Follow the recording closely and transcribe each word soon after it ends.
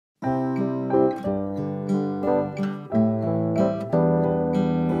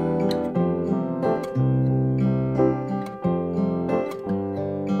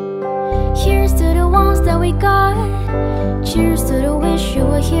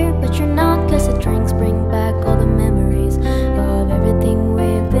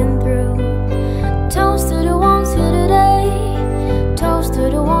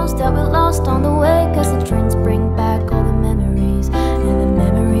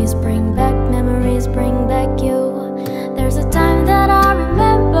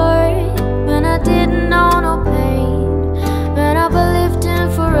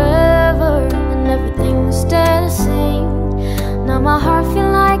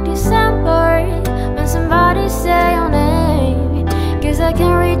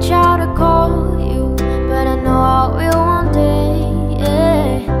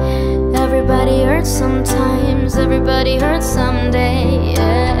Everybody hurts someday,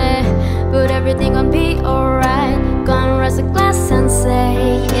 yeah. But everything gon' be alright. Gonna raise a glass and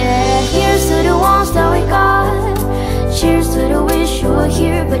say, yeah. Here's to the ones that we got. Cheers to the wish you were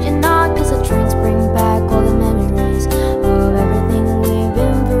here, but you're not. Cause the drinks bring back all the memories of everything we've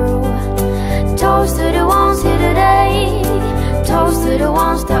been through. Toast to the ones here today. Toast to the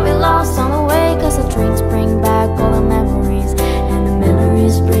ones that we lost on the way. Cause the drinks bring back all the memories. And the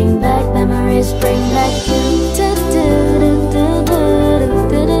memories bring back you. Memories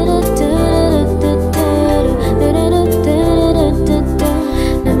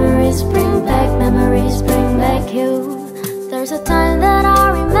bring back you. There's a time that I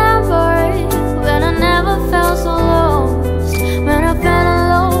remember when I never felt so lost. When I felt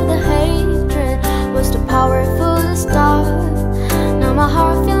alone, the hatred was too powerful to stop. Now my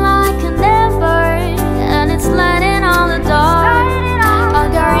heart feels like an ember, and it's lighting on the dark. I'll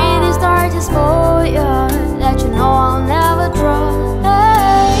carry these torches for you, that you know I'll never drop.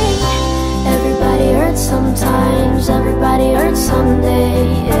 Hey. Everybody hurts sometimes, everybody hurts someday,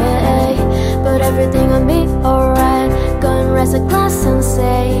 yeah. But everything will be alright. Gonna raise a glass and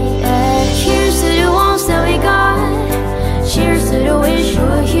say, yeah. Cheers to the ones that we got. Cheers to the wish you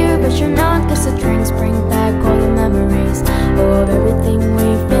were here, but you're not. Cause the drinks bring back all the memories of everything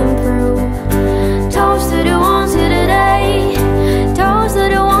we've been through. Toast to the ones here today. Toast to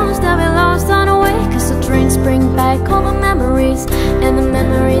the ones that we lost on the way. Cause the drinks bring back all the memories. And the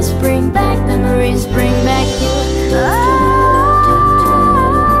memories bring back you.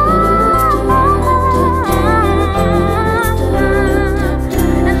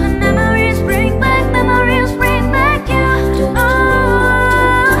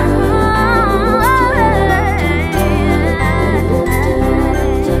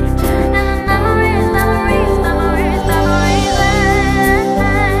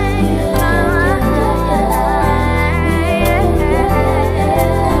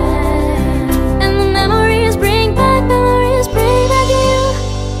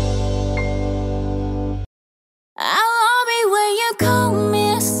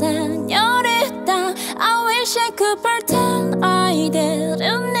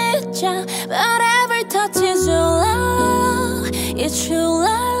 It's true,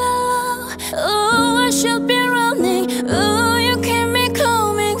 la la la. Oh, I should be running. Oh, you keep me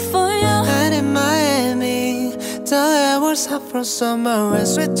coming for you. And in Miami, the air was hot from summer and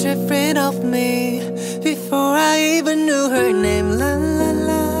sweat dripping off me. Before I even knew her name, la la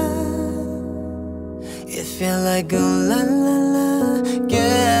la. It felt like oh la la la,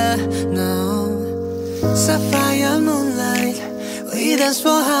 yeah, no. Sapphire moonlight, we danced for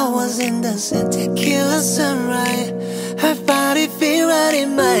hours in the sun, tequila sunrise. Her body feel right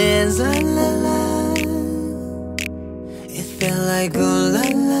in my hands, la la la. It felt like oh la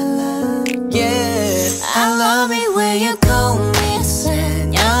la la, yeah. I love it when you call me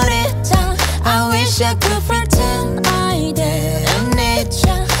señorita. I wish I could pretend I didn't need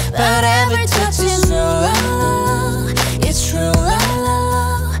ya, but every touch is so la la la. It's true, la la la.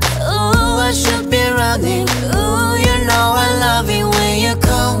 Oh, I should be running. Oh, you know I love it when you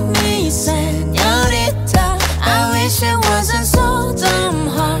call me señorita. I wish it wasn't so damn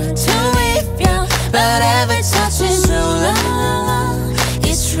hard to leave ya, but every touch is true, la la la.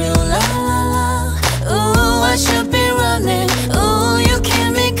 It's true, la la la. Ooh, I should be running. Ooh, you keep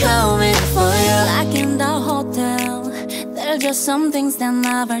me coming for you. Like in the hotel, there are just some things that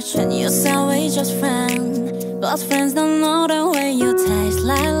never change. You say we just friends, but friends don't know the way you taste,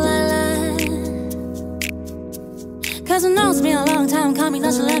 la la la. Cause I know it's been a long time coming,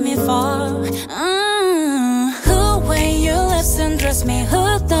 don't you let me fall. When you lips and dress me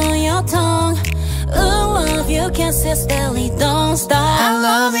hooked on your tongue. Ooh, love you consistently, don't stop. I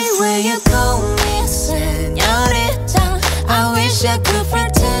love it when you call me señorita. I wish I could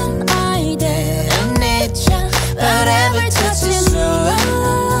pretend I didn't need ya, but every touch is true, la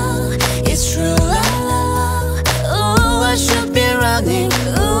la la. It's true, la la la. Ooh, I should be running.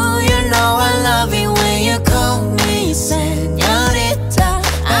 Ooh, you know I love it when you call me señorita.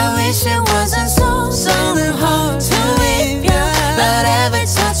 I wish it wasn't so something hard to leave ya, but every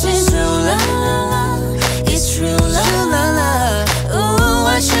touch is true, la la la. It's true, la la la. Ooh, I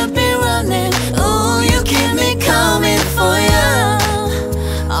should be running. Ooh, you keep me coming for ya.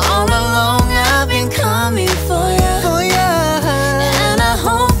 All along I've been coming for ya, for ya. And I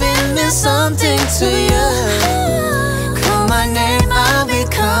hope it means something to you. Call my name, I'll be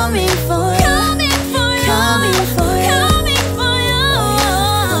coming for ya. Coming for ya, coming for ya, coming for ya.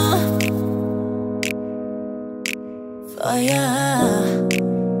 For ya.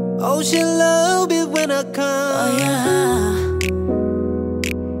 Oh, she love it when I come. Oh yeah.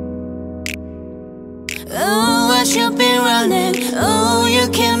 Ooh, I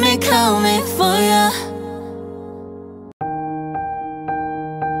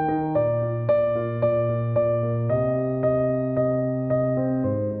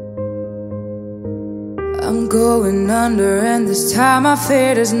going under, and this time I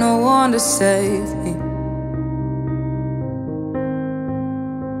fear there's no one to save me.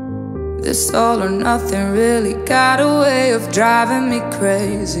 This all or nothing really got a way of driving me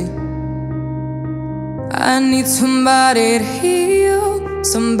crazy. I need somebody to heal,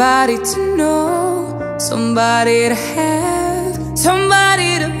 somebody to know, somebody to have,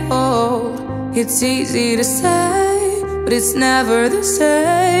 somebody to hold. It's easy to say, but it's never the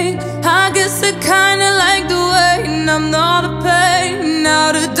same. I guess I kinda like the way I'm not a pain. Now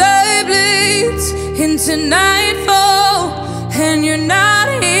the day bleeds into nightfall, and you're not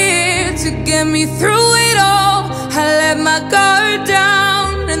here to get me through it all. I let my guard down,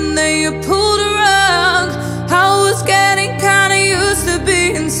 and then you pulled the rug. I was getting kinda used to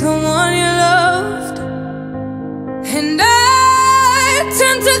being someone you loved, and I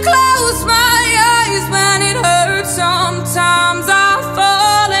tend to close my eyes when it hurts. Sometimes I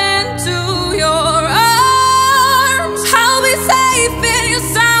fall into your arms. I'll be safe in your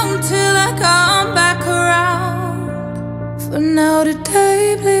sound till I come back around. For now the day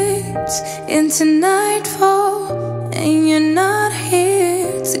bleeds into nightfall, and you're not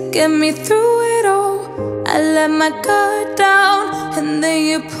here to get me through it all. I let my guard down, and then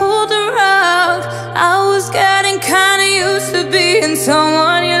you pulled the rug. I was getting kinda used to being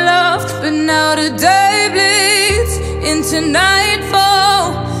someone you loved, but now the day bleeds into nightfall,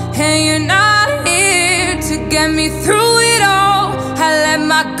 and you're not here to get me through it all. I let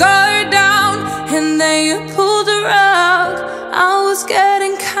my guard down, and then you pulled the rug. I was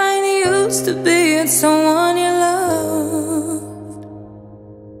getting kinda used to being someone you loved.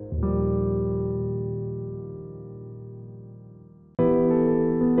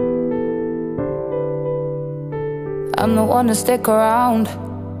 I'm the one to stick around.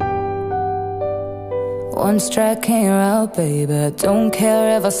 One strike and you're out, baby. Don't care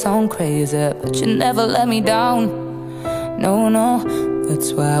if I sound crazy, but you never let me down. No, no, that's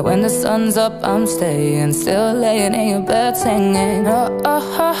why when the sun's up I'm staying, still laying in your bed singing. Oh, oh,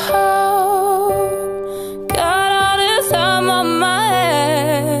 oh, oh. Got all this time on my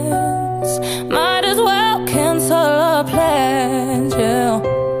hands, might as well cancel our plans, yeah.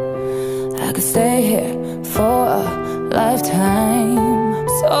 I could stay here for a lifetime,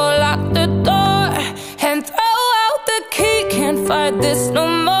 so lock the door and throw out the key. Can't fight this no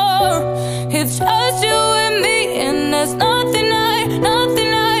more. It's just you and me, and there's nothing I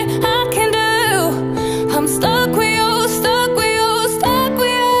can do. I'm stuck with you, stuck with you, stuck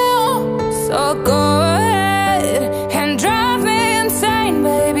with you. So go ahead and drive me insane,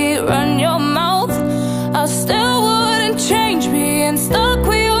 baby. Run your mouth, I still wouldn't change being stuck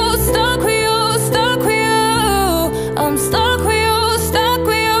with you, stuck with you, stuck with you. I'm stuck with you, stuck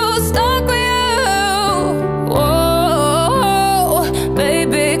with you, stuck with you. Whoa,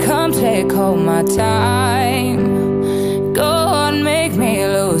 baby, come take all my time. Go on, make me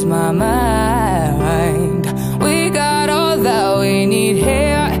lose my mind. We got all that we need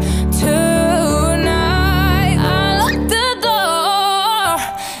here tonight. I lock the door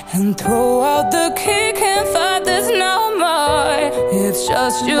and throw out the key. Can't fight this no more. It's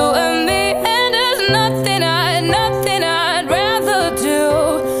just you and me, and there's nothing I'd rather do.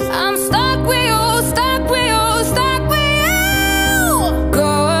 I'm stuck with you, stuck with you, stuck with you.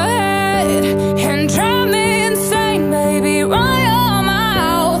 Go ahead and drive me insane, baby. Run your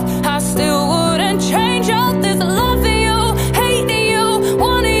mouth, I still wouldn't change all this loving you, hating you,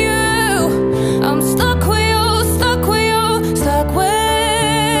 wanting you. I'm stuck with you, stuck with you, stuck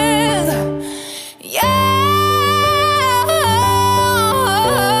with, yeah.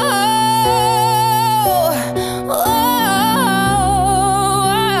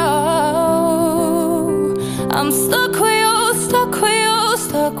 I'm stuck with you, stuck with you,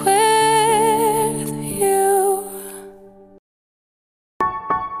 stuck with you.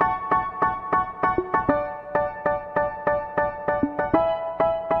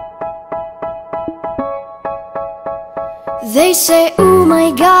 They say, oh my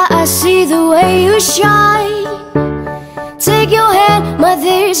God, I see the way you shine. Take your hand, my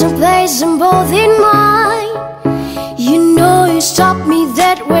there's and place them both in mine. You know you stopped me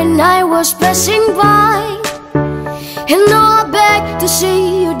dead when I was passing by. And now I beg to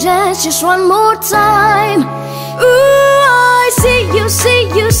see you dance just one more time. Ooh, I see you, see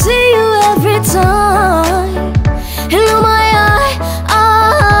you, see you every time. And oh my, I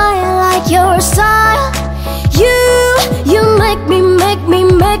like your style. You make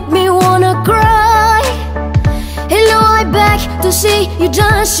me wanna cry. And now I beg to see you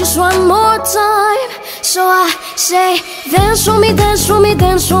dance just one more time. So I say, dance for me, dance for me,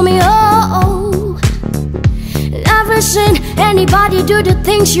 dance for me, oh. Never seen anybody do the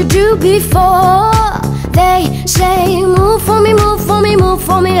things you do before. They say move for me, move for me, move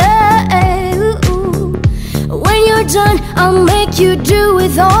for me, hey, ooh. When you're done, I'll make you do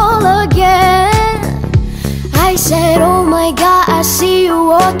it all again. I said, oh my God, I see you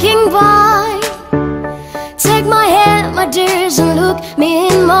walking by. Take my hand, my dears, and look me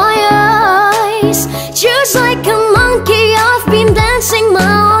in my eyes. Just like a monkey, I've been dancing my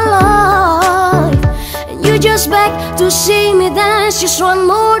whole life, and you just beg to see me dance just one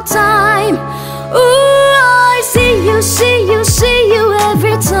more time. Ooh, I see you, see you, see you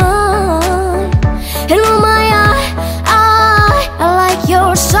every time. And oh my, I like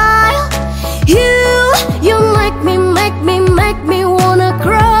your style. You make me wanna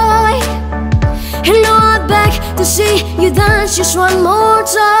cry. And now I beg to see you dance just one more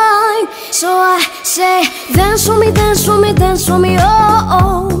time. So I say, dance for me, dance for me, dance for me, oh,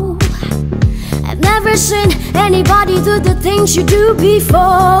 oh. I've never seen anybody do the things you do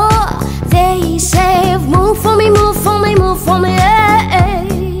before. They say, move for me, move for me, move for me,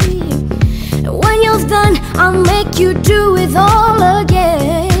 hey. When you've done, I'll make you do it all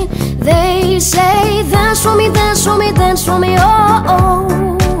again. They say, dance for me, dance for me, dance for me, oh, oh.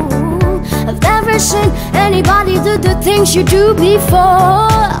 I've never seen anybody do the things you do before.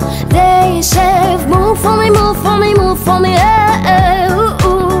 They say, move for me, move for me, move for me, hey, ooh,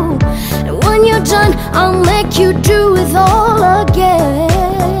 ooh. And when you're done, I'll make you do it all again.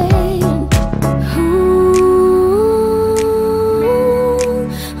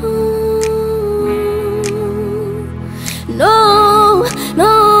 No,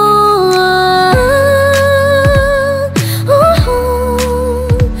 no,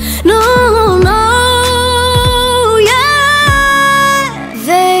 no, no, yeah.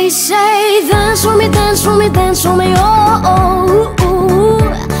 They say, dance for me, dance for me, dance for me, oh, oh, oh.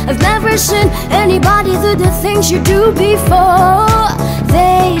 I've never seen anybody do the things you do before.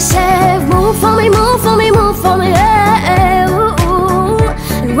 They say, move for me, move for me, move for me, hey, ooh, ooh.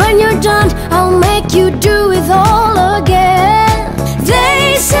 And when you're done, I'll make you do it all again.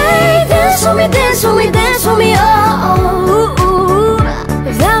 They say, dance for me, dance for me, dance for me, oh, oh, oh.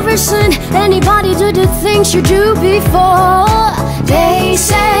 I've never seen anybody do the things you do before. They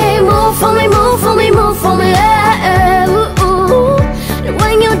say, move for me, move for me, move for me, hey, ooh, ooh. And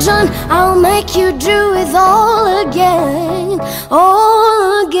when you're done, I'll make you do it all again,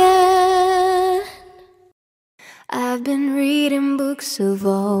 all again. I've been reading books of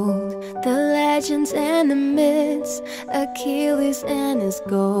old, the legends and the myths, Achilles and his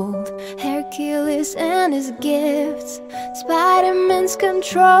gold, Hercules and his gifts, Spider-Man's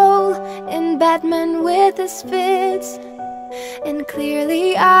control, and Batman with his fits. And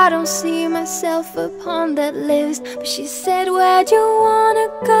clearly I don't see myself upon that list. But she said, where'd you wanna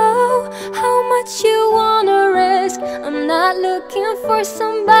go? How much you wanna risk? I'm not looking for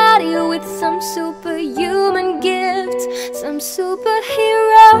somebody with some superhuman gift, some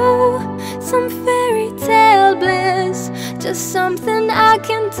superhero, some fairy tale bliss. Just something I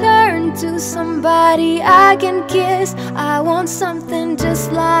can turn to, somebody I can kiss. I want something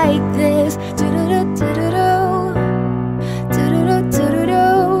just like this. Do-do-do-do-do-do.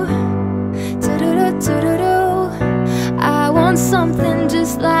 I want something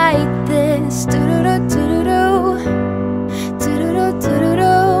just like this.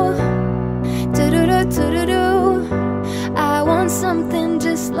 I want something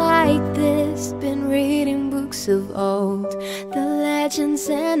just like this. Been reading books of old, the legends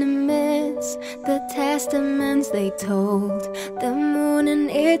and the myths, the testaments they told, the moon and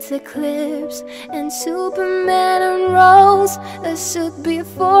its eclipse, and Superman unrolls a suit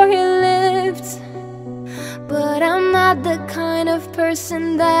before he lived. But I'm not the kind of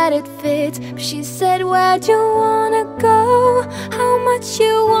person that it fits. But she said, where'd you wanna go? How much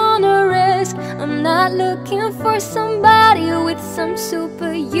you wanna risk? I'm not looking for somebody with some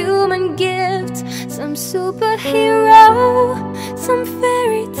superhuman gift, some superhero, some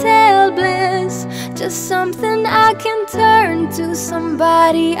fairy tale bliss. Just something I can turn to,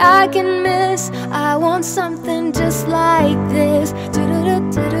 somebody I can miss. I want something just like this.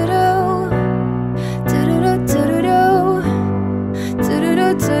 Do-do-do-do-do-do.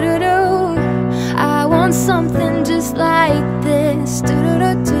 I want something just like this.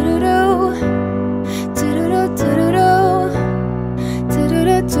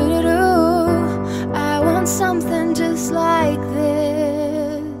 I want something just like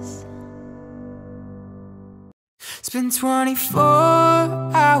this. It's been 24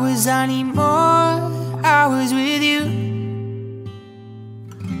 hours, I need more hours with you.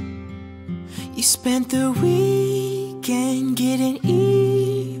 You spent the weekend getting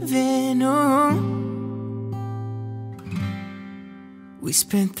even, oh. We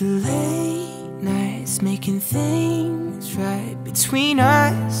spent the late nights making things right between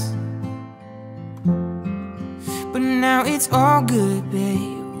us. But now it's all good,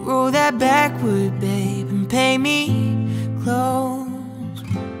 babe. Roll that backward, babe, and pay me close.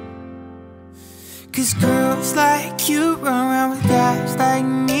 'Cause girls like you run around with guys like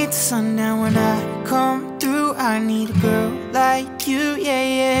me till sundown. When I come through, I need a girl like you, yeah,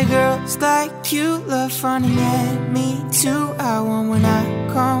 yeah. Girls like you love fun, and yeah, me too. I want when I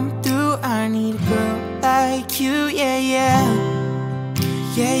come through, I need a girl like you, yeah, yeah.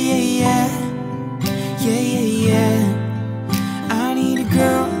 Yeah, yeah, yeah. Yeah, yeah, yeah. I need a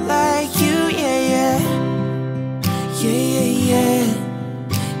girl like you, yeah, yeah. Yeah, yeah, yeah.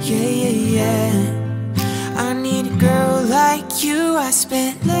 Yeah, yeah, yeah. I need a girl like you. I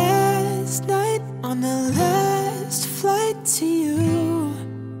spent last night on the last flight to you.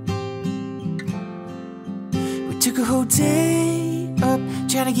 We took a whole day up,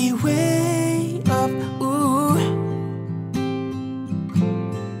 trying to get way up, ooh.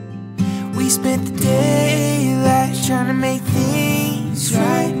 We spent the daylight trying to make things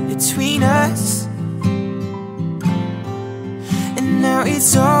right between us. And now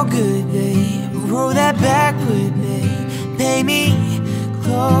it's all good, babe. Roll that backward, babe. Pay me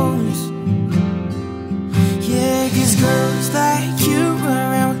close. Yeah, 'cause girls like you run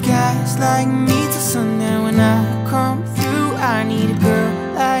around with guys like me till sundown. When I come through, I need a girl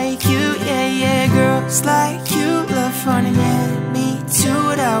like you, yeah, yeah. Girls like you love fun, and yeah, me too.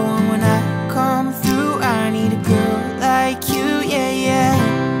 What I want when I come through, I need a girl like you, yeah, yeah.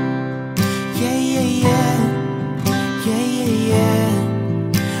 Yeah, yeah, yeah. Yeah, yeah, yeah.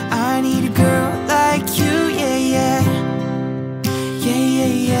 I need a girl like you, yeah, yeah. Yeah,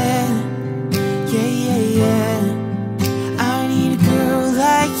 yeah, yeah. Yeah, yeah, yeah. I need a girl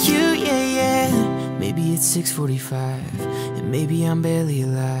like you, yeah, yeah. Maybe it's 6:45, and maybe I'm barely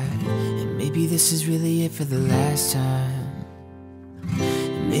alive, and maybe this is really it for the last time.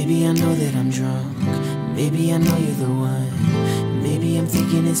 And maybe I know that I'm drunk, maybe I know you're the one. Maybe I'm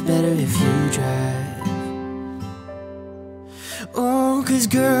thinking it's better if you drive. Oh, 'cause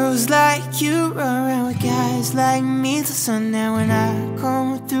girls like you run around with guys like me till sundown. When I come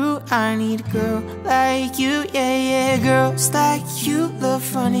through, I need a girl like you, yeah, yeah. Girls like you love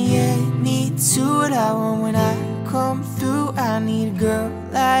funny, yeah, me too. What I want when I come through, I need a girl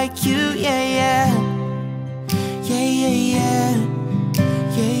like you, yeah, yeah. Yeah, yeah, yeah.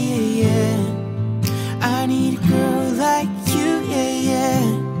 Yeah, yeah, yeah. I need a girl like you, yeah, yeah.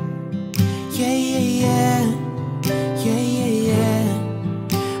 Yeah, yeah, yeah. Yeah, yeah, yeah.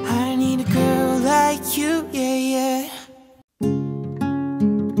 I need a girl like you, yeah, yeah.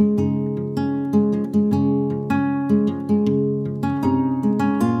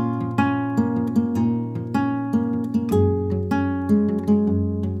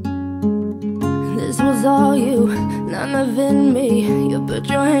 This was all you, none of it me. You put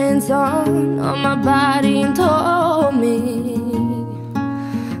your hands on my body and told me.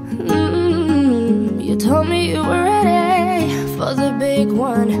 You told me you were ready for the big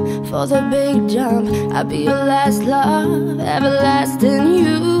one, for the big jump. I'd be your last love, everlasting,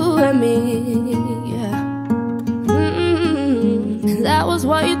 you and me, yeah. That was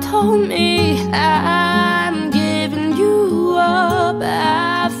what you told me. I'm giving you up,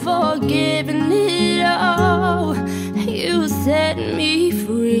 I've forgiven it all. You set me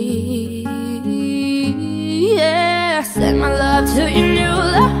free, yeah. Send my love to your new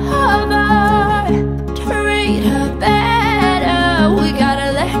lover. Treat her better. We gotta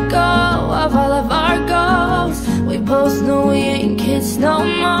let go of all of our goals. We both know we ain't kids no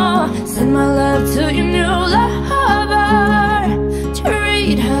more. Send my love to your new lover.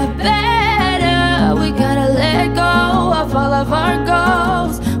 Treat her better. We gotta let go of all of our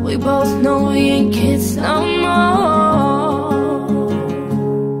goals. We both know we ain't kids no more.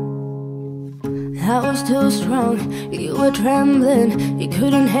 I was too strong, you were trembling. You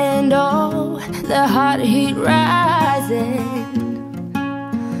couldn't handle the hot heat rising.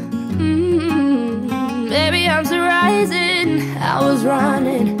 Baby, I'm so rising. I was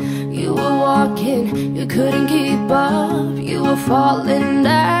running, you were walking. You couldn't keep up, you were falling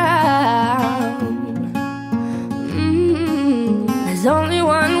down. There's only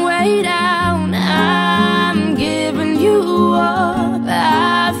one way down. I'm giving you up,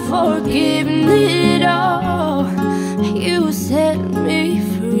 I've forgiven it all. You set me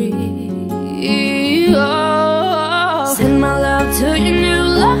free, oh. Send my love to your new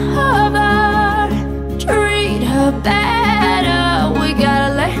lover. Treat her better. We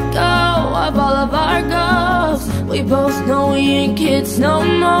gotta let go of all of our goals. We both know we ain't kids no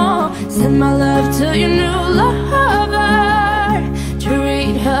more. Send my love to your new lover.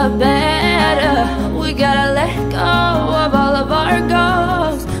 Treat her better. better. We gotta let go of all of our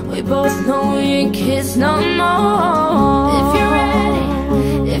goals. We both know we ain't kids no more. If you're ready,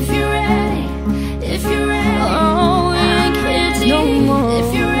 if you're ready, if you're ready, oh, we ain't kids no more. If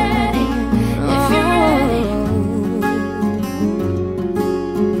you're ready, if you're ready,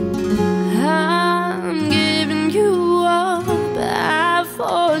 I'm giving you up, I've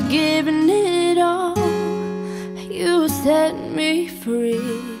forgiven it all. You set me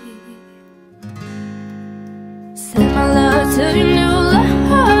free. Send my love to your new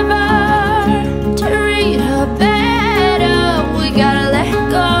lover, to read her better. We gotta let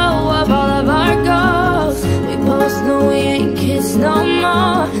go of all of our goals. We both know we ain't kids no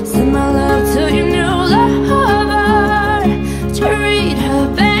more. Send my love to your new lover, to read her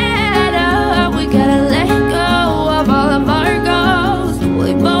better. We gotta let go of all of our goals.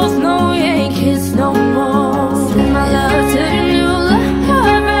 We both know we ain't kids no more. Send my love to your new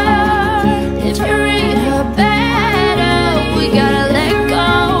lover, to read her better. We gotta let go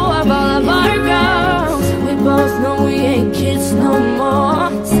of all of our goals. We both know we ain't kids no more.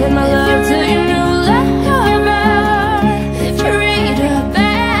 Send my love to your new lover, to read her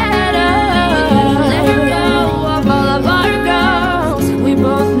better. We gotta let go of all of our goals. We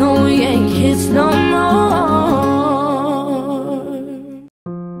both know we ain't kids no more.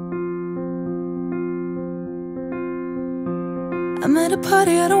 I'm at a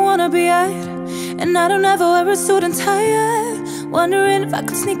party I don't wanna be at, and I don't ever wear a suit and tie. Wondering if I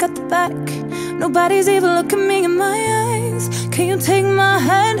could sneak out the back. Nobody's even looking me in my eyes. Can you take my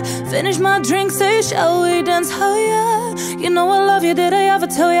hand, finish my drink, say shall we dance, oh yeah. You know I love you, did I ever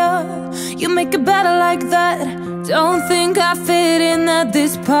tell ya? You make it better like that. Don't think I fit in at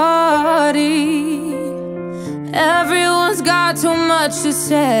this party. Everyone's got too much to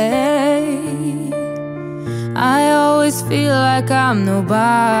say. I always feel like I'm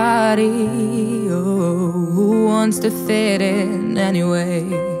nobody. Oh, who wants to fit in anyway?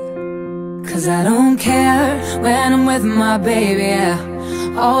 'Cause I don't care when I'm with my baby, yeah.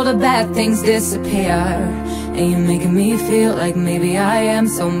 All the bad things disappear, and you're making me feel like maybe I am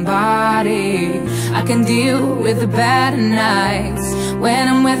somebody. I can deal with the bad nights when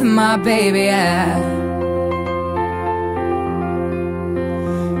I'm with my baby, yeah.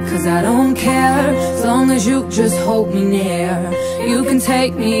 'Cause I don't care, as long as you just hold me near. You can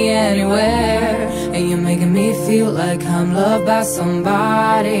take me anywhere, and you're making me feel like I'm loved by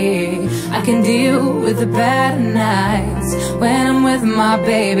somebody. I can deal with the bad nights when I'm with my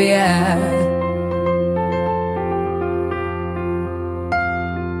baby, yeah.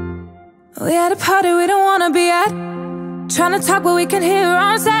 We at a party we don't wanna be at, trying to talk but we can hear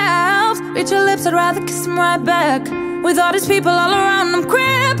ourselves. Reach your lips, I'd rather kiss them right back. With all these people all around, I'm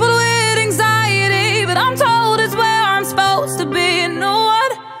crippled with anxiety, but I'm told it's where I'm supposed to be. You know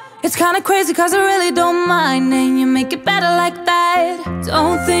what? It's kinda crazy 'cause I really don't mind, and you make it better like that.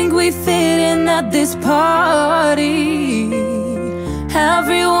 Don't think we fit in at this party.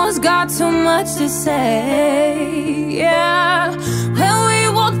 Everyone's got too much to say, yeah. When we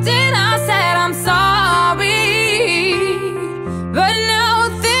walked in, I said I'm sorry, but now I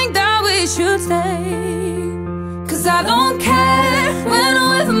think that we should stay. 'Cause I don't care when I'm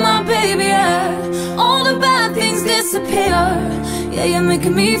with my baby, yeah. All the bad things disappear. Yeah, you're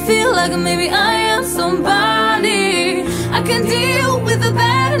making me feel like maybe I am somebody. I can deal with the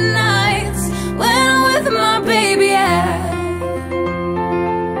bad nights when I'm with my baby, yeah.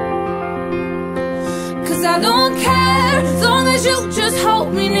 'Cause I don't care, as long as you just hold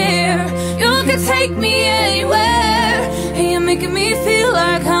me near. You can take me anywhere, and you're making me feel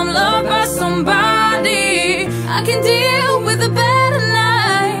like I'm loved by somebody. I can deal with the better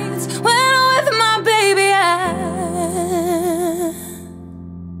nights when I'm with my baby, yeah.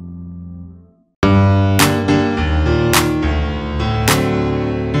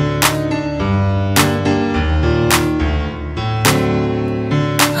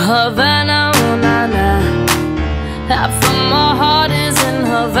 Havana, oh na na, half of my heart is in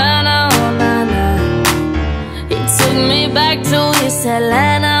Havana, oh na na. He took me back to East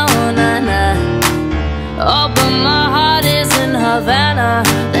Atlanta, oh na na. Oh, but my heart is in Havana.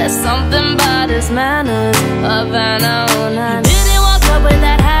 There's something about his manners, Havana, oh na. You didn't walk up with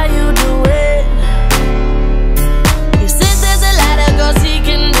that, how you do it? You said there's a lot of girls he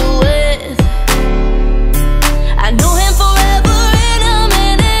can do it. I knew him forever in a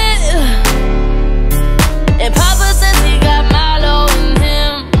minute, and Papa says he got Milo in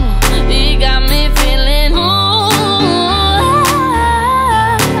him. He got me feeling,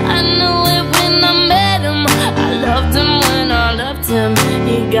 I knew it when I met him. I loved him when I left him.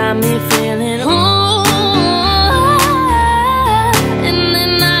 He got me feeling, and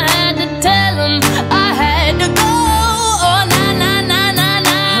then I had to tell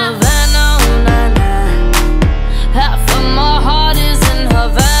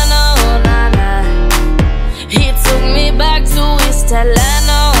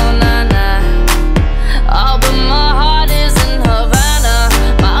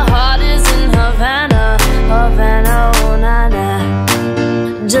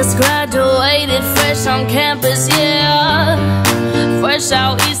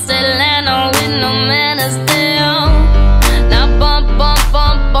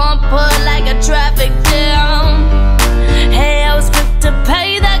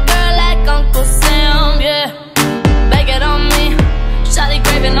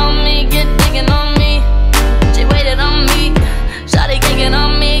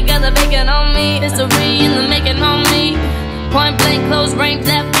Frank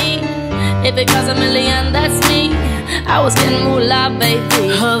left me. If it costs $1 million, that's me. I was getting moolah, baby.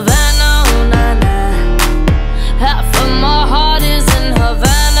 Havana, oh na na. Half of my heart is in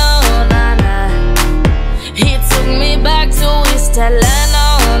Havana, oh na na. He took me back to East Atlanta,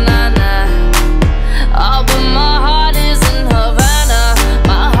 oh na na. Oh, but my heart is in Havana.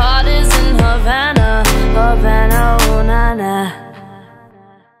 My heart is in Havana, Havana, oh na na.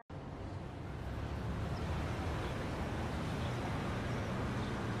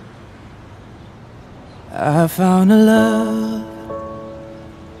 I found a love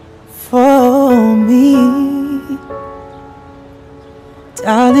for me.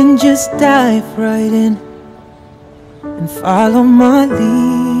 Darling, just dive right in and follow my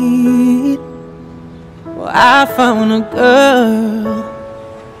lead. Well, I found a girl,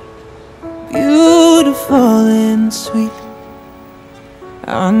 beautiful and sweet.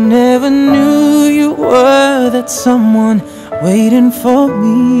 I never knew you were that someone waiting for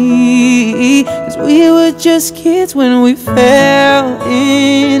me. 'Cause we were just kids when we fell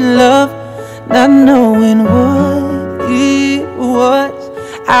in love, not knowing what it was.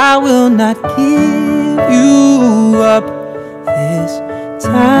 I will not give you up this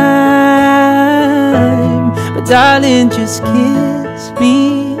time, but darling, just kiss me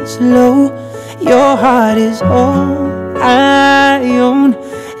slow. Your heart is all I own,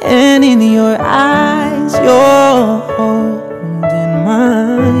 and in your eyes you're holding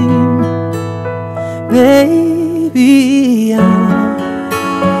mine. Baby, I'm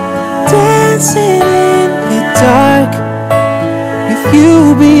dancing in the dark with you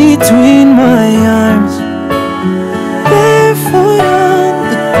between my arms, barefoot on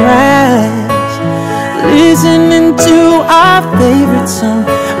the grass, listening to our favorite song.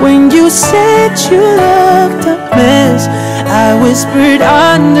 When you said you looked a mess, I whispered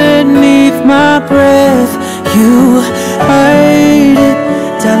underneath my breath. You heard it,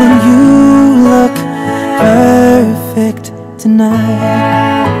 darling, you look perfect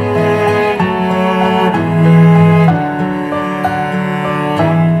tonight.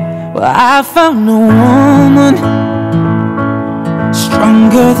 Well, I found a woman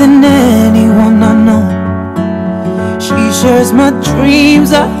stronger than anyone I know. She shares my dreams.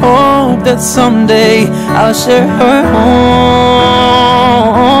 I hope that someday I'll share her home.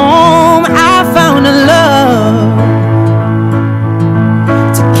 I found a love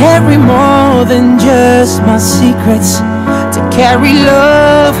to carry more than just my secrets, to carry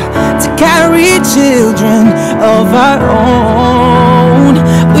love, to carry children of our own.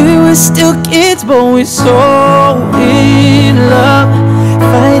 We were still kids, but we're so in love,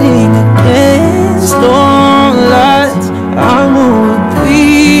 fighting against all odds. I know we'll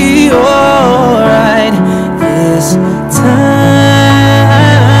be alright this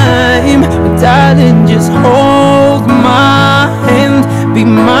time. But darling, just hold my hand, be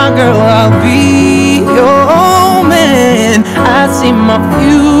my girl, I'll be your man. I see my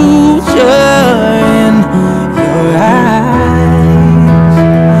future in your eyes.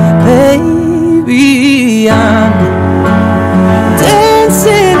 Baby, I'm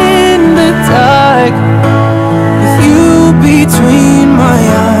dancing in the dark with you between my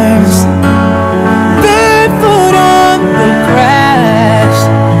arms, barefoot on the grass,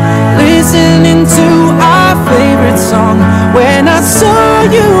 listening to our favorite song. When I saw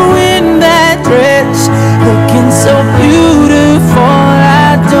you in that dress, looking so beautiful,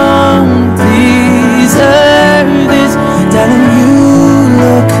 I don't deserve this. Darling, you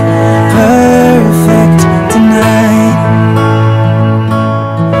look perfect tonight.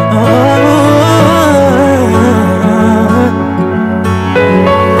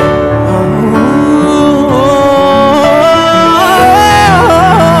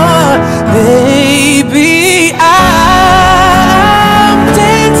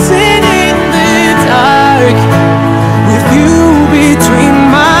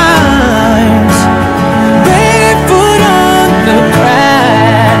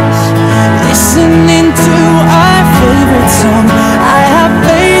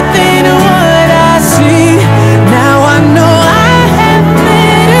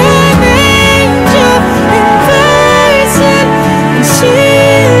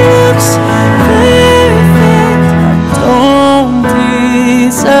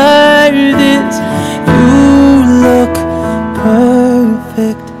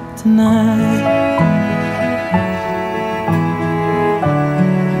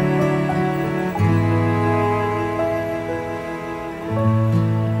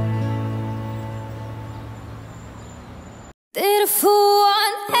 Did a full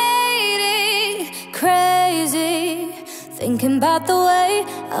 180, crazy, thinking about the way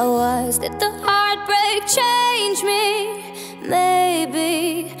I was. Did the heartbreak change me?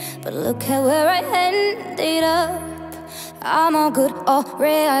 maybe, but look at where I ended up. I'm all good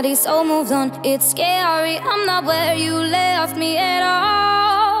already, so moved on. It's scary, I'm not where you left me at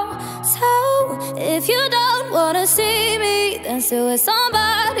all. So if you don't wanna see me, then stay with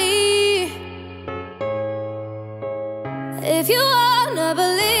somebody. If you wanna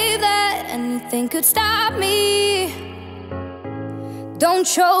believe that anything could stop me, don't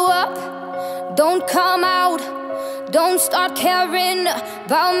show up, don't come out, don't start caring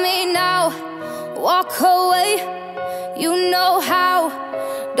about me now. Walk away, you know how.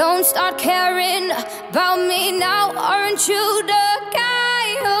 Don't start caring about me now. Aren't you the guy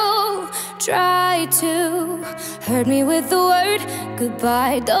who tried to hurt me with the word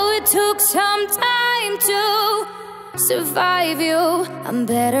goodbye? Though it took some time to survive you, I'm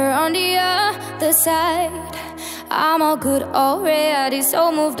better on the other side. I'm all good already,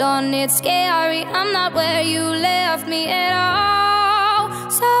 so moved on. It's scary, I'm not where you left me at all.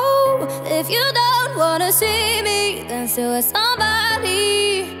 So if you don't wanna see me, then stay with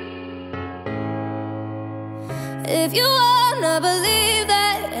somebody. If you wanna believe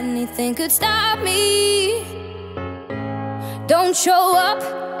that anything could stop me, don't show up,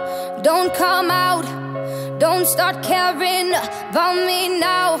 don't come out, don't start caring about me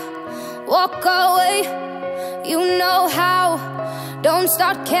now. Walk away, you know how. Don't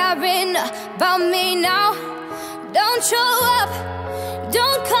start caring about me now. Don't show up,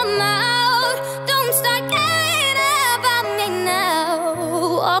 don't come out, don't start caring about me now.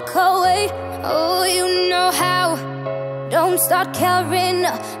 Walk away, oh you know how. Don't start caring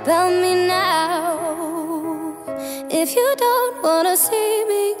about me now. If you don't wanna see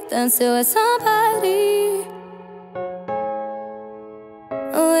me, then stay with somebody.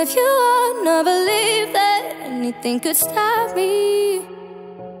 Oh, if you wanna believe that anything could stop me.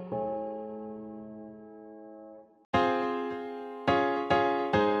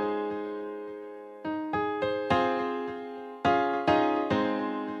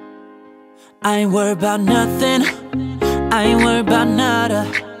 I ain't worried about nothing, I ain't worried about nada.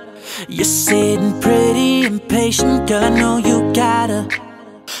 You're sitting pretty impatient, girl, I know you gotta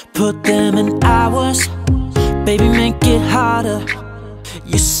put them in hours, baby, make it harder.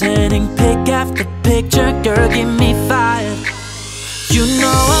 You're sending pic after picture, girl, get me fired. You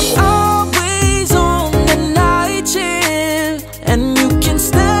know I'm always on the night shift, and you can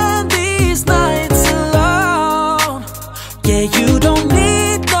stand these nights alone. Yeah, you don't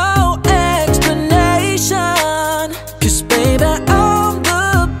need no explanation, 'cause baby, I'm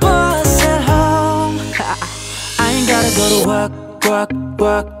the boss at home. I ain't gotta go to work, work,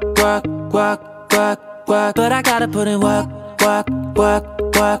 work, work, work, work, work, but I gotta put in work, work, work,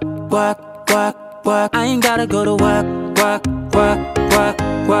 work, work, work, work. I ain't gotta go to work, work, work, work,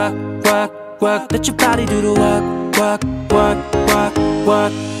 work, work, work. Let your body do the work, work, work, work,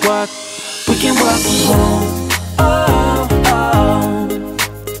 work, work. We can work from home, oh, oh.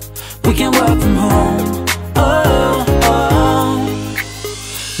 We can work from home, oh, oh.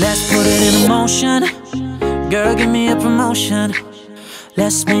 Let's put it in motion, girl, give me a promotion.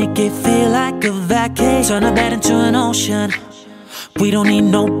 Let's make it feel like a vacation, turn a bed into an ocean. We don't need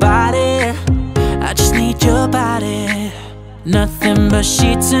nobody, I just need your body. Nothing but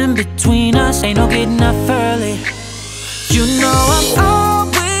sheets in between us, ain't no getting up early. You know I'm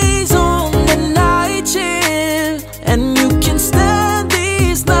always on the night shift, and you can stand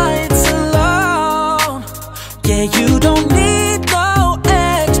these nights alone. Yeah, you don't need no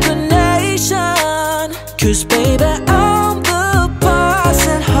explanation, 'cause baby, I'm the boss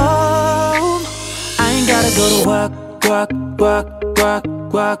at home. I ain't gotta go to work, work, work, work,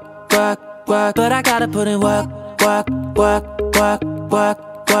 work, work, work, but I gotta put in work, work, work, work, work,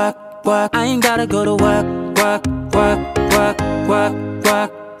 work, work. I ain't gotta go to work, work, work, work, work,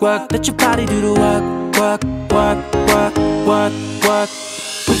 work, work. Let your body do the work, work, work, work, work, work.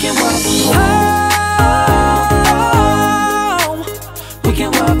 We can work from home. We can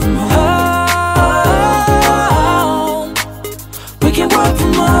work from home. We can work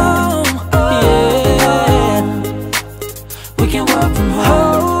from home. Yeah. We can work from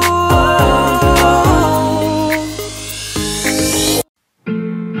home.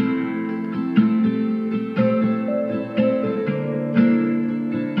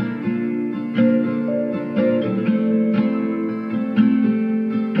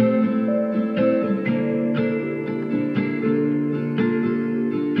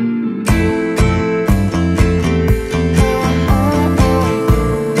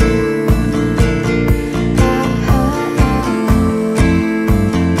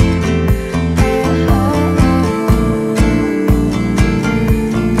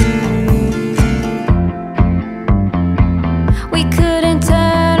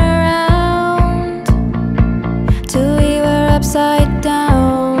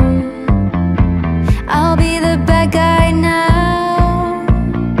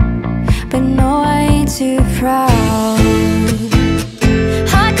 but no, I ain't too proud.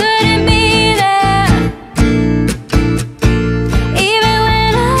 I couldn't be there, even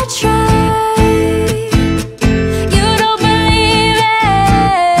when I tried. You don't believe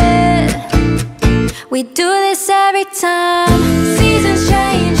it. We do this every time. Seasons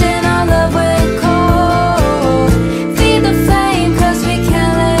change and our love will cold. Feed the flame 'cause we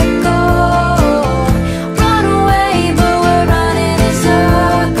can't let go. Run away, but we're running in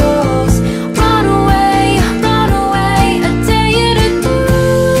circles. Run away, I dare you to do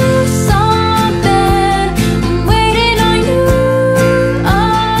something. I'm waiting on you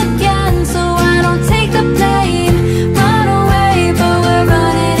again, so I don't take the blame. Run away, but we're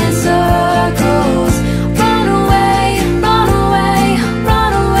running in circles. Run away, run away,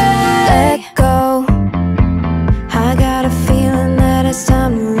 run away. Let go. I got a feeling that it's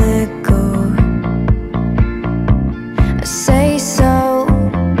time to let go. I say so.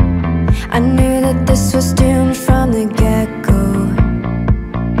 I knew that this was doomed from the get-go.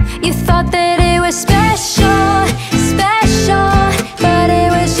 You thought that it was special, special, but it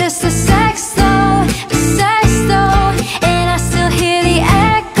was just the sex though, and I still hear the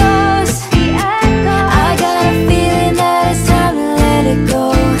echoes. I got a feeling that it's time to let it go,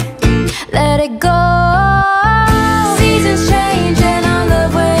 let it go. Seasons change and our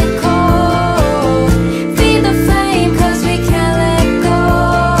love will cold. Feed the flame 'cause we can't let go.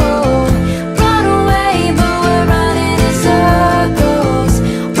 Run away, but we're running in circles.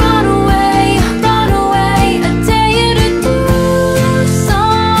 Run away, I dare you to do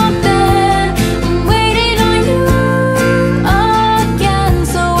something. I'm waiting on you again,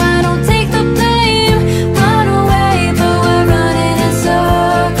 so I don't take the blame. Run away, but we're running in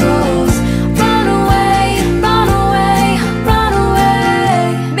circles. Run away, run away, run away.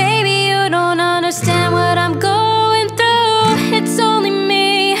 Baby, you don't understand what I'm going through. It's only me.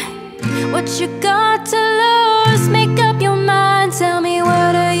 What you got to lose? Make up your mind. Tell me,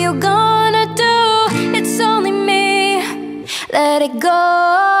 what are you gonna do? It's only me. Let it go.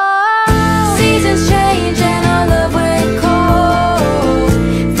 Seasons change and our love will cold.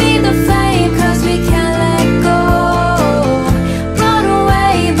 Feed the flame 'cause we can't let go. Run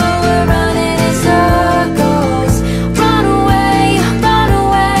away, but we're running in circles. Run away,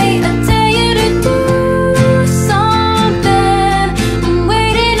 I dare you to do something. I'm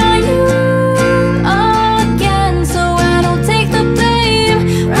waiting on you again, so I don't take the blame.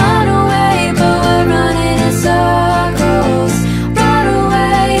 Run away, but we're running in circles. Run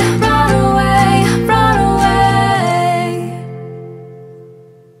away, run away, run away.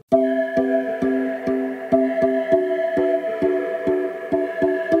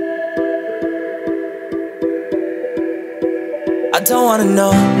 I don't wanna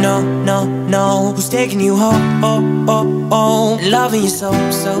know, no, who's taking you home, loving you so,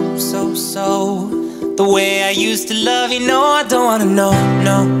 the way I used to love you. No, I don't wanna know,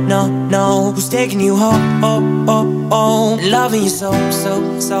 no, who's taking you home, loving you so,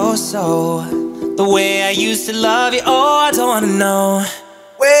 the way I used to love you. Oh, I don't wanna know.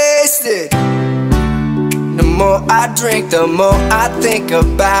 Wasted. The more I drink, the more I think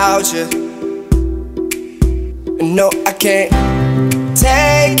about you. No, I can't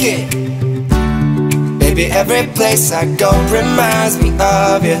take it. Baby, every place I go reminds me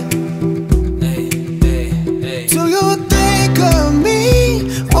of you. Do you think of me,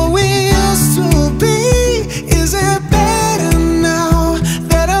 what we used to be? Is it better now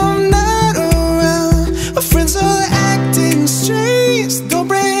that I'm not around? My friends are acting strange, don't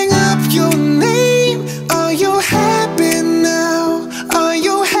bring up your name. Are you happy now? Are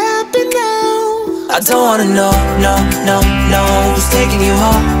you happy now? I don't wanna know, no, who's taking you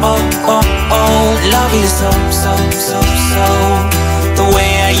home, loving you so, the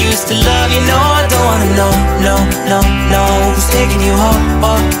way I used to love you. No, I don't wanna know, no, who's taking you home,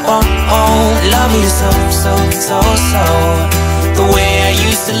 loving you so, the way I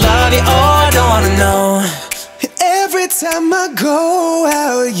used to love you. Oh, I don't wanna know. Every time I go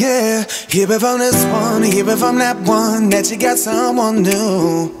out, yeah, hear it from this one, hear it from that one, that you got someone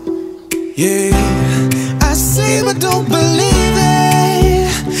new. Yeah, I see but don't believe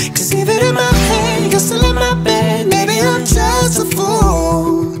it, 'cause even in my head, you're still in my bed. Maybe I'm just a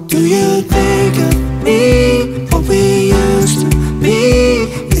fool. Do you think of me, what we used to be?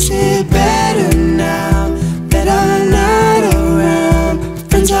 Is it better now that I'm not around?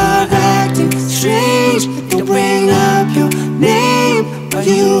 Friends are acting strange, don't bring up your name. Are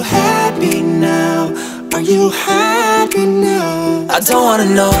you happy now? Are you happy now? I don't wanna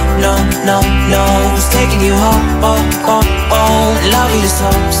know, no, who's taking you home, loving you so,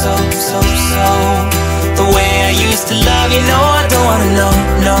 the way I used to love you. No, I don't wanna know,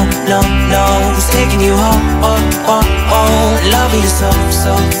 no, who's taking you home, loving you so,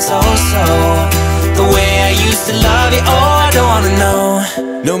 so, so, so, the way I used to love you, oh, I don't wanna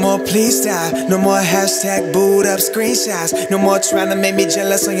know. No more please stop, no more hashtag booed up screenshots. No more trying to make me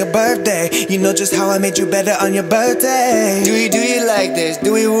jealous on your birthday. You know just how I made you better on your birthday. Do you like this?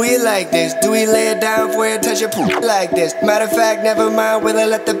 Do we really like this? Do we lay it down for you to touch your poop like this? Matter of fact, never mind whether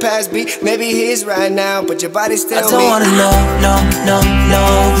let the past be. Maybe he's right now, but your body's still me. I don't wanna know, no, no, no,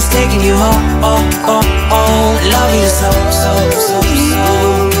 who's taking you home, loving you so, so, so, so,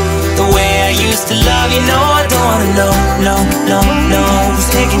 the way I used to love you, no, I don't wanna know, no, no, no, who's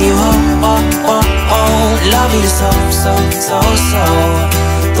taking you home, loving you so, so, so, so,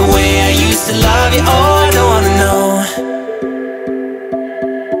 the way I used to love you, oh, I don't wanna know.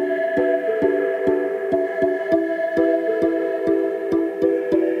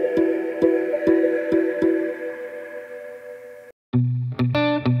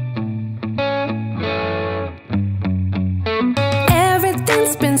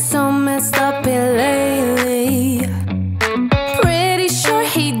 Everything's been so messed up here lately. Pretty sure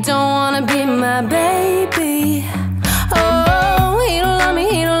he don't wanna be my baby. Oh, he don't love me,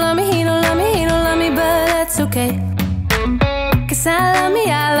 he don't love me, he don't love me, he don't love me, but that's okay. 'Cause I love me,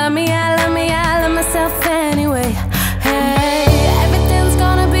 I love me, I love me, I love myself anyway. Hey, everything's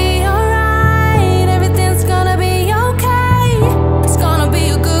gonna be alright, everything's gonna be okay. It's gonna be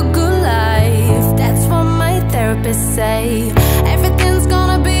a good, good life. That's what my therapist say. Everything's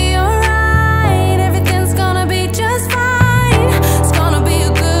gonna be alright, everything's gonna be just fine. It's gonna be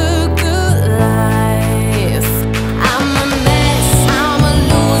a good, good life. I'm a mess, I'm a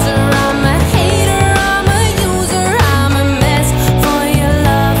loser, I'm a hater, I'm a user, I'm a mess for your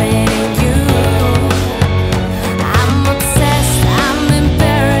loving you. I'm obsessed, I'm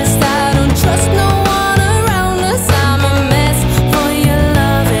embarrassed, I don't trust no one around us. I'm a mess for your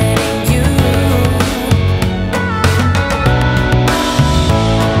loving you.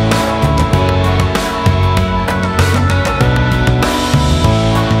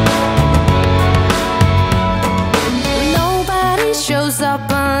 Nobody shows up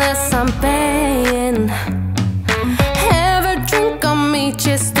unless I'm paying. Ever drink on me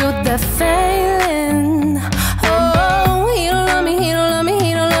just to the failing. Oh, he don't love me, he don't love me,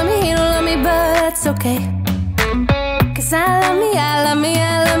 he don't love me, he don't love me, but that's okay. 'Cause I love me, I love me,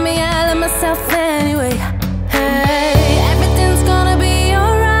 I love me, I love myself anyway. Hey, everything's gonna be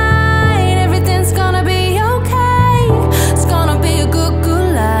alright, everything's gonna be okay. It's gonna be a good, good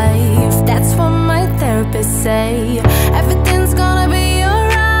life. That's what my therapist say. Everything's gonna be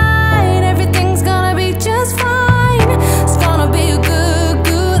alright, everything's gonna be just fine. It's gonna be a good,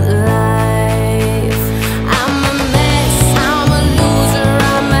 good life. I'm a mess, I'm a loser,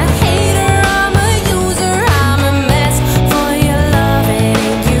 I'm a hater, I'm a user, I'm a mess for your loving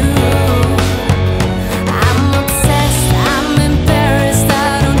you. I'm obsessed, I'm embarrassed,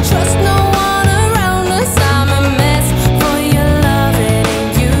 I don't trust no one around us. I'm a mess for your loving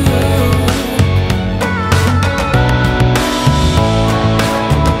you.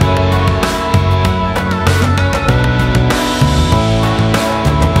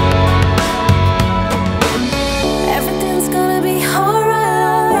 Everything's gonna be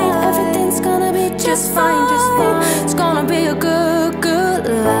alright, everything's gonna be just fine, just fine. It's gonna be a good, good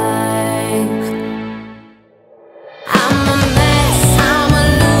life. I'm a mess, I'm a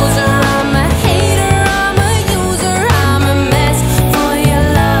loser, I'm a hater, I'm a user, I'm a mess for your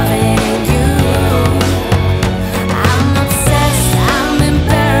loving you. I'm obsessed, I'm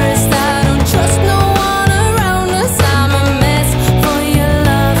embarrassed, I don't trust no one around us. I'm a mess for your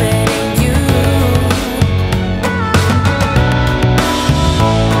loving you.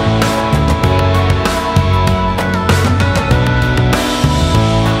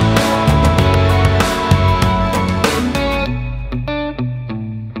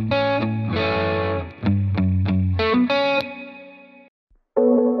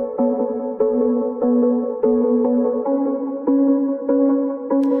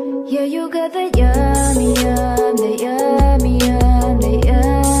 Yeah, you got the yummy, yum, the yummy, yum, the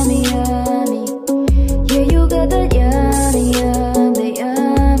yummy, yummy. Yeah, you got the yummy, yum, the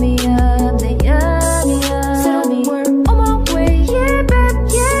yummy, yum, the yummy, yum. So we're on my way, yeah, babe,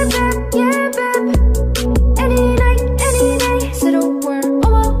 yeah, babe, yeah, babe. Any night, any day. So we're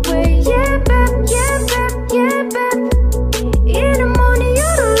on my way, yeah, babe, yeah, babe, yeah, babe. In the morning,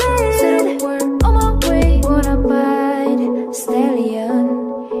 you're the late. So we're on my way. Wanna bite, stallion.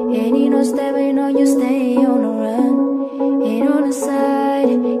 And you know, stay, you know, you stay on the run. And on the side,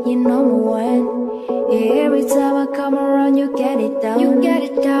 you're number one. Every time I come around, you get it down. You get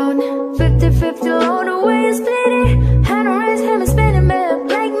it down. 50-50 all the way, you split it. Hand on raise, hand spinning back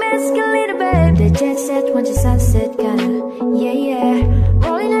like Miss watching sunset, kinda, yeah, yeah.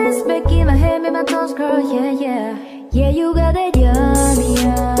 Rolling in this back in my head, make my toes curl, yeah, yeah. Yeah, you got that yummy,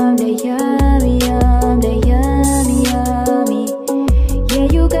 yum, that yummy, yum, that yummy, yummy. Yeah,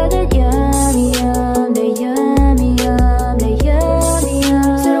 you got that yummy, yum, that yummy, yum, that yummy,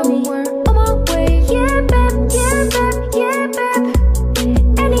 yum. Said a word on my way, yeah, babe, yeah, babe, yeah, babe.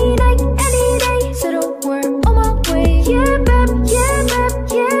 Any night, any day. Said a word on my way, yeah, babe, yeah, babe,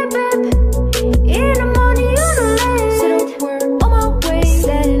 yeah, babe. In the morning, on the lane. Said a word on my way,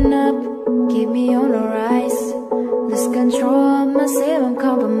 setting up, keep me on the rise. Lose control myself, I'm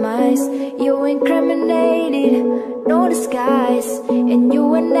compromised. You incriminated, no disguise. And you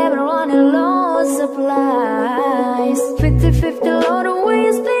were never on a low supplies. 50-50 load the way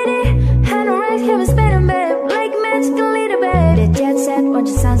you split it. Had no right, have a spinning babe. Like magic, a little bit. The jet set,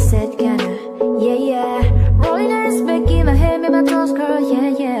 watching sunset, kinda, yeah, yeah. Rolling eyes back in my head, make my toes curl, yeah,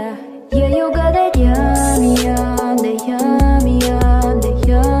 yeah. Yeah, you got that yummy, yum, that yummy, yum, that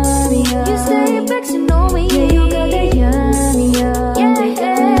yummy, yum. You say it back, you know me. Yeah, you got that yummy, yum, yeah,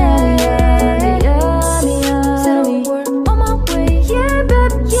 that yummy, yum. Said a word on my way, yeah,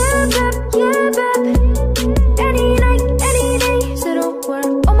 babe, yeah, babe, yeah, babe. Any night, any day. Said a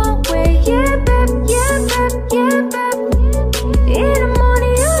word on my way, yeah, babe, yeah, babe, yeah, babe. In the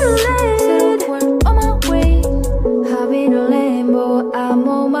morning, on the lane. Said a word on my way. Hop in a Lambo, I'm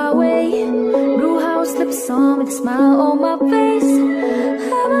on my way. New house, slips on with a smile on my face.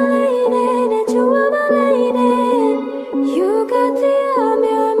 I'm a lady, and you are my lady. You got the yum,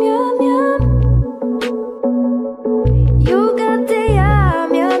 yum, yum, yum. You got the yum,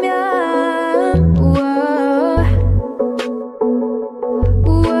 yum, yum. Whoa.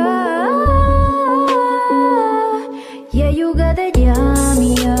 Whoa. Yeah, you got that yummy,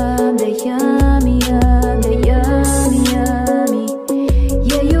 yum, that yummy, yum, that yummy, yummy.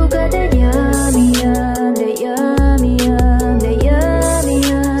 Yeah, you got that yummy, yum, that yummy, yum, that yummy,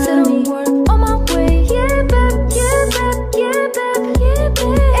 yum. Said a word on my way, yeah, babe, yeah, babe, yeah, babe, yeah,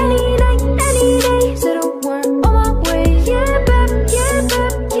 babe. Any night, any day. Said a word on my way, yeah, babe, yeah,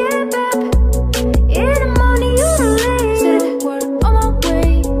 babe, yeah, babe. In the morning, on the lane. Said a word on my way.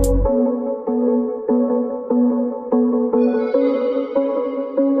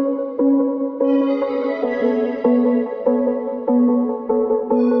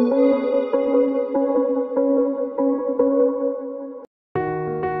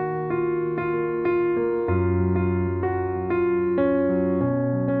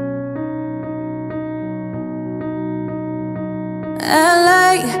 LA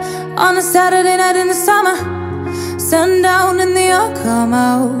on a Saturday night in the summer. Sundown and the all come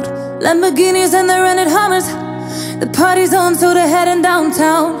out. Lamborghinis and the rented Hummers. The party's on, so they're heading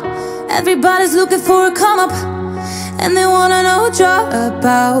downtown. Everybody's looking for a come up, and they wanna know what you're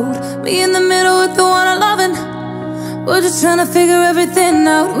about. Me in the middle with the one I'm loving. We're just trying to figure everything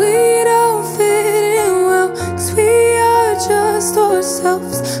out. We don't fit in well, 'cause we are just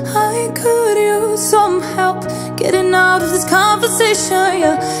ourselves. I could use some help getting out of this conversation.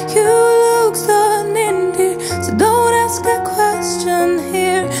 Yeah, you look stunning, dear, so don't ask that question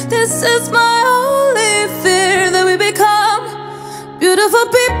here. This is my only fear, that we become beautiful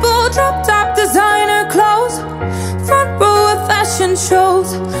people. Drop top designer clothes, front row of fashion shows.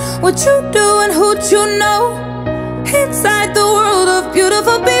 What you do and who you know. Inside the world of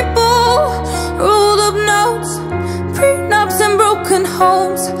beautiful people, rolled up notes, prenups and broken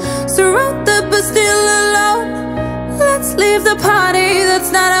homes. Surrounded but still alone. Let's leave the party,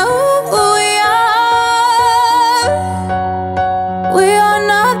 that's not who we are. We are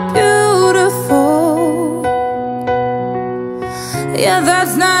not beautiful. Yeah,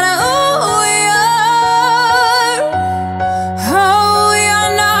 that's not who we are. Oh, we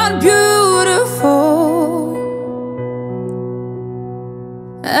are not beautiful.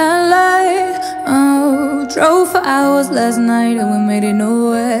 LA, oh, drove for hours last night and we made it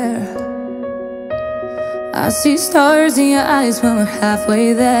nowhere. I see stars in your eyes when we're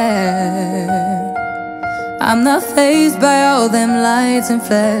halfway there. I'm not fazed by all them lights and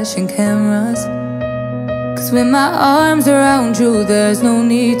flashing cameras, 'cause with my arms around you there's no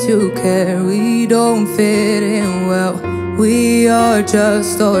need to care. We don't fit in well, we are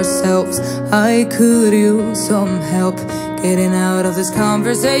just ourselves. I could use some help getting out of this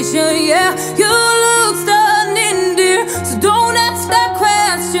conversation. Yeah, you look stunning, dear, so don't ask that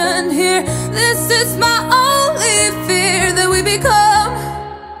question here. This is my only fear, that we become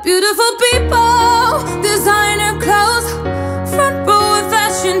beautiful people. Designer clothes, front row of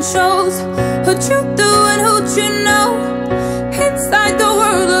fashion shows. What you do and who you know. Inside the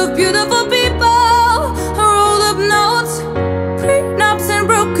world of beautiful people, roll up notes, prenups and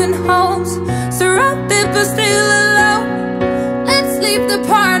broken homes. Surrounded never still alone. Let's leave the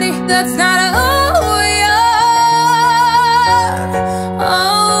party, that's not who we are.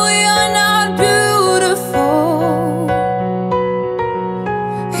 Oh, you're not beautiful.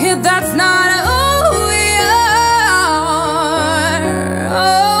 Yeah, that's not who we are.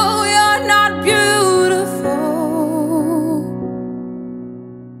 Oh, you're not beautiful.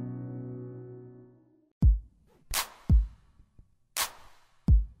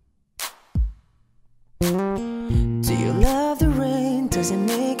 Do you love the rain? Does it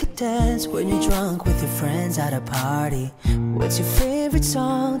make you dance when you're drunk with your friends at a party? What's your favorite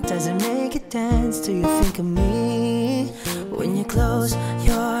song? Does it make you dance? Do you think of me? When you close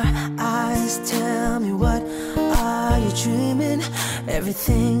your eyes, tell me, what are you dreaming?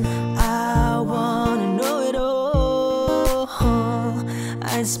 Everything, I wanna know it all.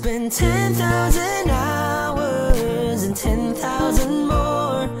 I'd spend 10,000 hours and 10,000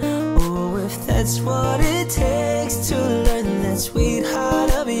 more. Oh, if that's what it takes to learn that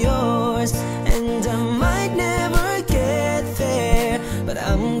sweetheart of yours. And I might never get there, but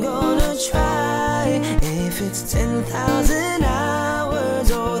I'm gonna try. If it's 10,000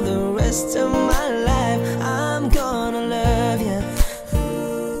 hours or the rest of my life, I'm gonna love you.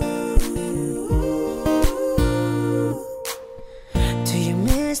 Do you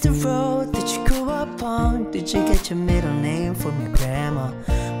miss the road that you grew up on? Did you get your middle name from your grandma?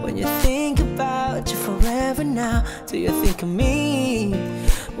 When you think about you forever now, do you think of me?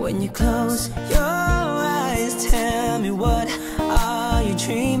 When you close your eyes, tell me, what are you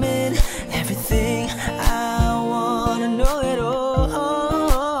dreaming? Everything, I wanna know it all.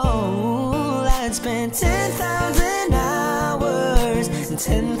 I'd spend 10,000 hours and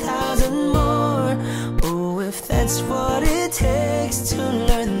 10,000 more. Oh, if that's what it takes to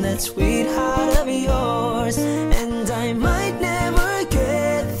learn that sweetheart of yours. And I might never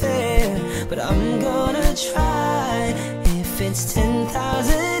get there, but I'm gonna try. If it's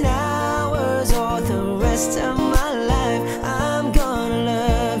 10,000 hours or the rest of my life, I'm gonna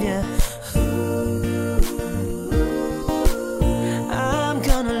love you. I'm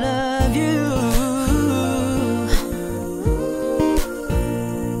gonna love you.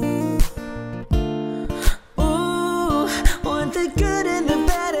 Ooh, want the good and the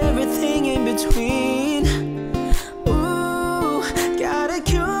bad, everything in between. Ooh, gotta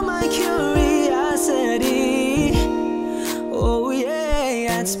cure my curiosity. Oh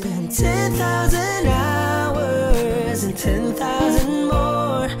yeah, I'd spend 10,000 hours and 10,000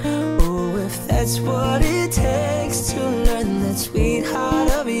 more. Oh, if that's what it takes to learn that sweetheart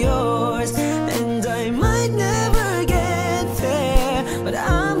of yours. And I might never get there, but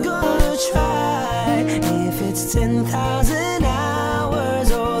I'm gonna try. If it's 10,000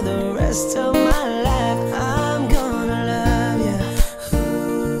 hours or the rest of my life, I'm gonna love you.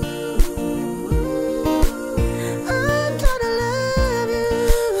 I'm gonna love you.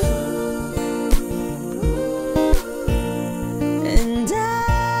 And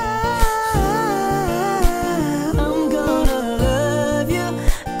I'm gonna love you.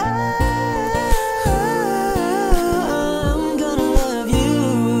 I'm gonna love you.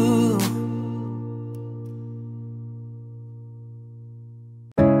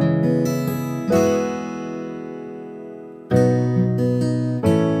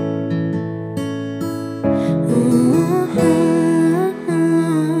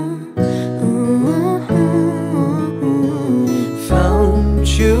 Found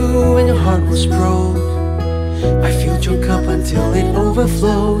you when your heart was broke. I filled your cup until it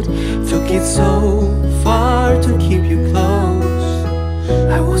overflowed. Took it so far to keep you close.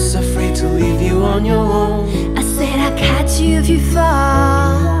 I was afraid to leave you on your own. I said I'd catch you if you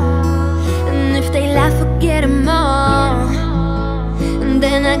fall, and if they laugh, forget them all. And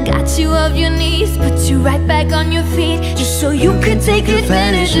then I got you off your knees, put you right back on your feet, just so you could take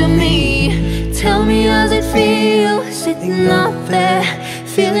advantage of me. Tell me, how's it feel, sitting up there,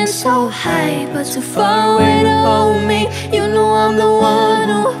 feeling so high, but too far away to hold me? You know I'm the one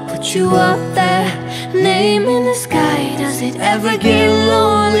who put you up there, name in the sky. Does it ever get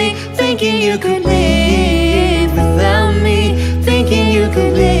lonely, thinking you could live without me, thinking you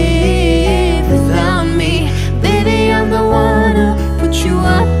could live without me? Baby, I'm the one who put you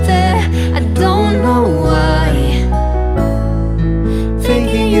up there, I don't know why,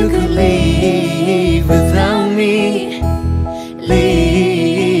 Thinking you could leave without me,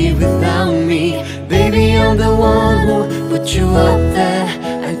 leave without me. Baby, I'm the one who put you up there,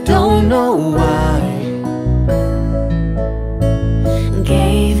 I don't know why.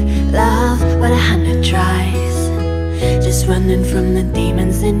 Gave love but 100 tries, just running from the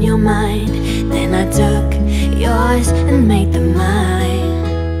demons in your mind. Then I took yours and made them mine.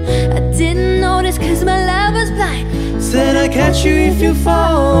 I didn't notice 'cause my life Said I'd catch you if you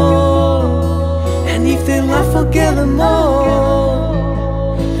fall, and if they laugh I'll get them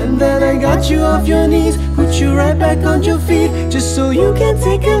all. And then I got you off your knees, put you right back on your feet, just so you can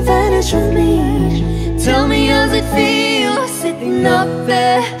take advantage of me. Tell me, how's it feel sitting up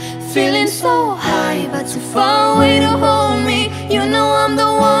there, feeling so high but too far away to hold me? You know I'm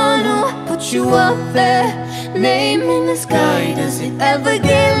the one who put you up there, name in the sky. Does it ever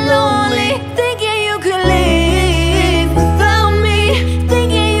get lonely thinking you could live without me,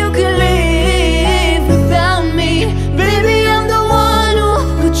 thinking you could live without me? Baby, I'm the one who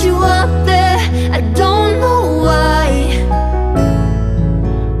put you up there, I don't know why.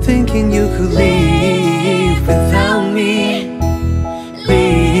 Thinking you could leave without me,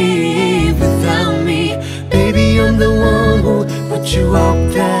 leave without me. Baby, I'm the one who put you up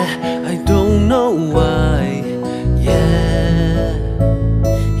there, I don't know why, yeah.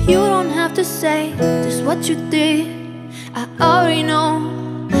 You don't have to say just what you did, I already know.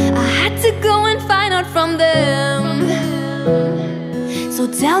 I had to go and find out from them. So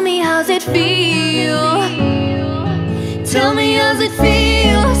tell me, how's it feel? Tell me, how's it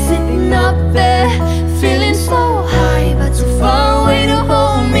feel sitting up there, feeling so high but too far away to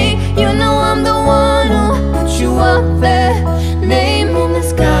hold me? You know I'm the one who put you up there, name in the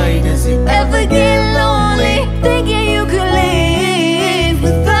sky. Does it ever get lonely thinking you could live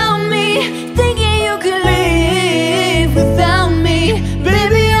without me, thinking you could live without me?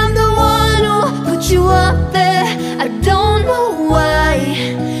 Baby, I'm the one who put you up there, I don't know why.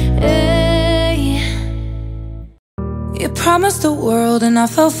 Hey. You promised the world and I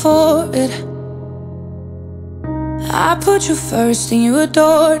fell for it. I put you first and you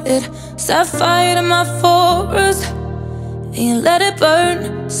adored it. Set fire to my forest and you let it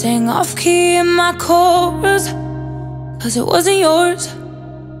burn. Sang off key in my chorus, cause it wasn't yours.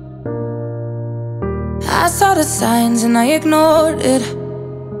 I saw the signs and I ignored it.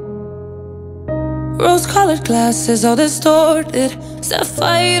 Rose-colored glasses all distorted. Set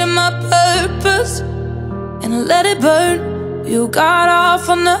fire to my purpose and I let it burn. You got off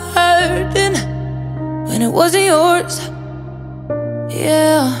on the hurting when it wasn't yours.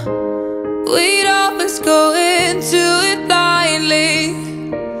 Yeah, we'd always go into it blindly.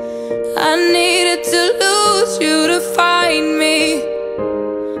 I needed to lose you to find me.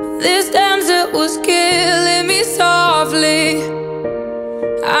 This dancer was killing me softly.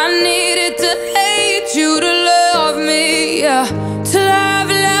 I needed to hate you to love me, yeah. To love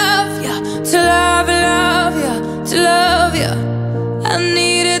ya, to love ya, to love ya. I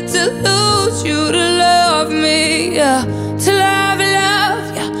needed to lose you to love me, yeah. To love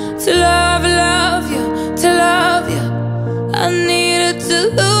ya, to love ya, to love ya. I needed to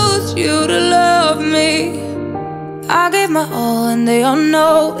lose you to love me. I gave my all and they all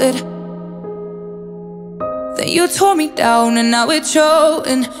know it. Then you tore me down and now it's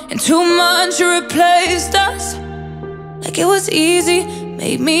showing. In 2 months you replaced us like it was easy.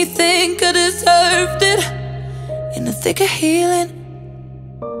 Made me think I deserved it. In the thick of healing,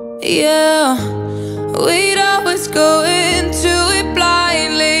 yeah. We'd always go into it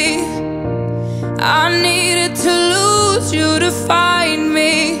blindly. I needed to lose you to find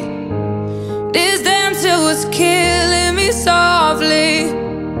me. This dancer was killing me softly.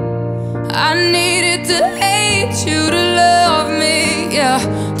 I needed to hate you to love me, yeah.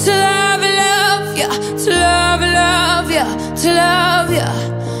 To love ya, to love ya, to love ya.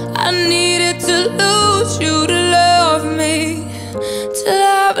 I needed to lose you to love me. To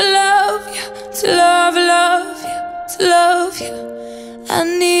love ya, to love ya, to love ya. I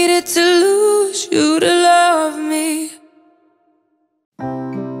needed to lose you to love me.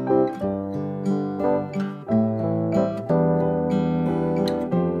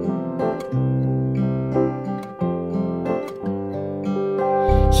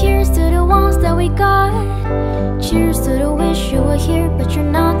 Here's to the ones that we got. Cheers to the wish you were here, but you're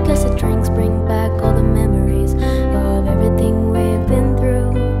not. 'Cause the drinks bring back all the memories.